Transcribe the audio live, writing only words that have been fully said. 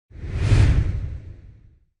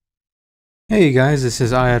Hey guys, this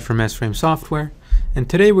is Ayad from S-Frame Software, and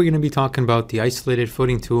today we're going to be talking about the isolated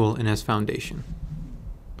footing tool in S-Foundation.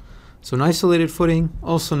 So an isolated footing,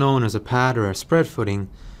 also known as a pad or a spread footing,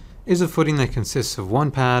 is a footing that consists of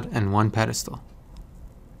one pad and one pedestal.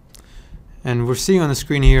 And we're seeing on the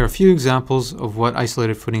screen here a few examples of what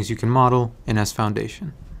isolated footings you can model in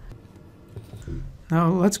S-Foundation. Now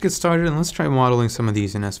let's get started and let's try modeling some of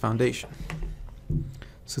these in S-Foundation.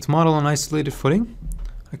 So to model an isolated footing,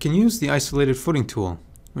 I can use the isolated footing tool,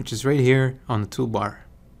 which is right here on the toolbar.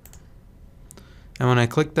 And when I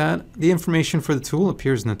click that, the information for the tool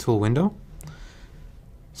appears in the tool window.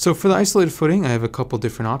 So for the isolated footing, I have a couple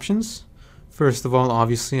different options. First of all,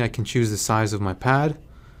 obviously, I can choose the size of my pad.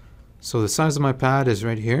 So the size of my pad is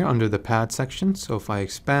right here under the pad section. So if I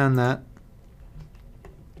expand that,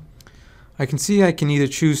 I can see I can either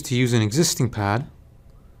choose to use an existing pad,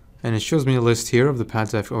 and it shows me a list here of the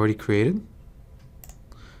pads I've already created.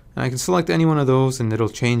 And I can select any one of those and it'll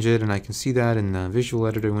change it, and I can see that in the visual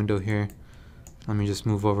editor window here. Let me just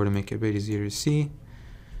move over to make it a bit easier to see.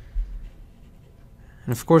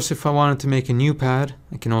 And of course, if I wanted to make a new pad,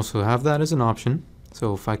 I can also have that as an option.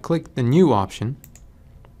 So if I click the new option,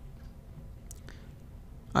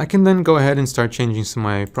 I can then go ahead and start changing some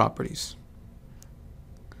of my properties.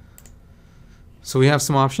 So we have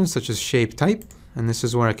some options such as shape type, and this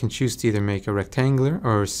is where I can choose to either make a rectangular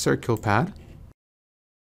or a circular pad.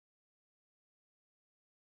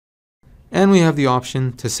 And we have the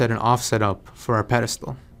option to set an offset up for our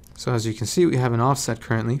pedestal. So as you can see, we have an offset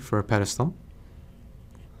currently for our pedestal.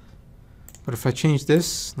 But if I change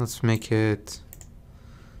this, let's make it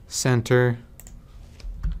center,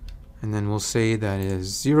 and then we'll say that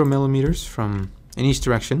is 0 millimeters from in each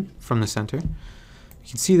direction from the center. You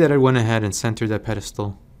can see that I went ahead and centered that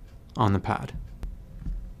pedestal on the pad.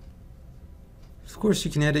 Of course, you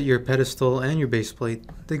can edit your pedestal and your base plate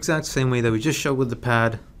the exact same way that we just showed with the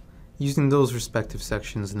pad, using those respective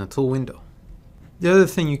sections in the tool window. The other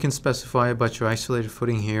thing you can specify about your isolated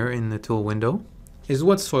footing here in the tool window is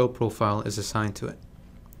what soil profile is assigned to it.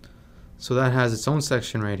 So that has its own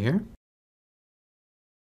section right here.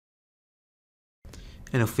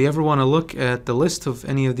 And if we ever want to look at the list of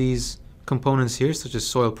any of these components here, such as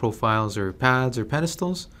soil profiles or pads or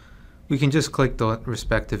pedestals, we can just click the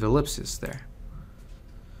respective ellipses there.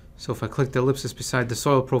 So if I click the ellipsis beside the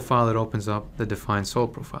soil profile, it opens up the Define Soil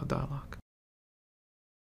Profile dialog.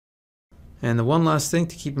 And the one last thing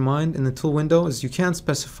to keep in mind in the tool window is you can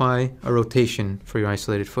specify a rotation for your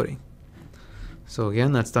isolated footing. So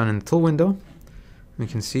again, that's done in the tool window. We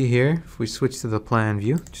can see here, if we switch to the plan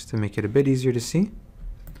view, just to make it a bit easier to see,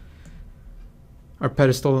 our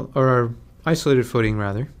pedestal, or our isolated footing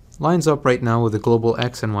rather, lines up right now with the global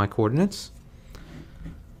X and Y coordinates.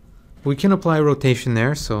 We can apply a rotation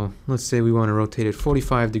there, so let's say we want to rotate it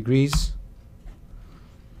 45 degrees.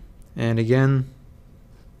 And again,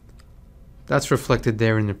 that's reflected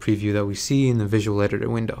there in the preview that we see in the visual editor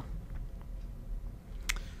window.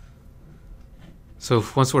 So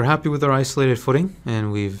once we're happy with our isolated footing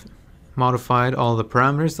and we've modified all the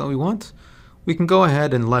parameters that we want, we can go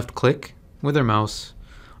ahead and left click with our mouse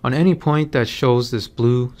on any point that shows this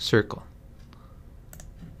blue circle.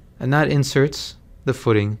 And that inserts the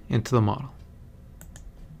footing into the model.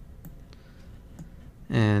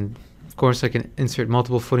 And of course I can insert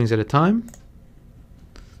multiple footings at a time.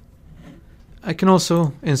 I can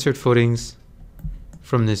also insert footings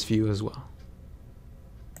from this view as well.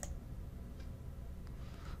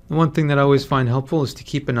 The one thing that I always find helpful is to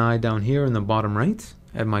keep an eye down here in the bottom right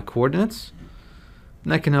at my coordinates,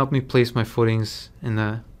 and that can help me place my footings in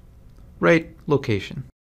the right location.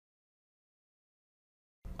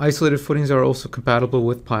 Isolated footings are also compatible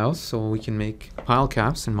with piles, so we can make pile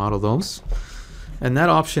caps and model those. And that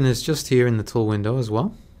option is just here in the tool window as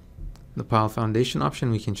well. The pile foundation option,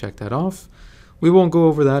 we can check that off. We won't go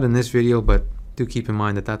over that in this video, but do keep in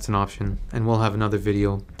mind that that's an option, and we'll have another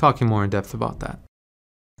video talking more in depth about that.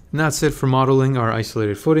 And that's it for modeling our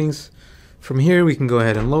isolated footings. From here, we can go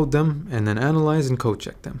ahead and load them and then analyze and code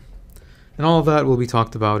check them. And all of that will be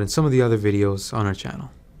talked about in some of the other videos on our channel.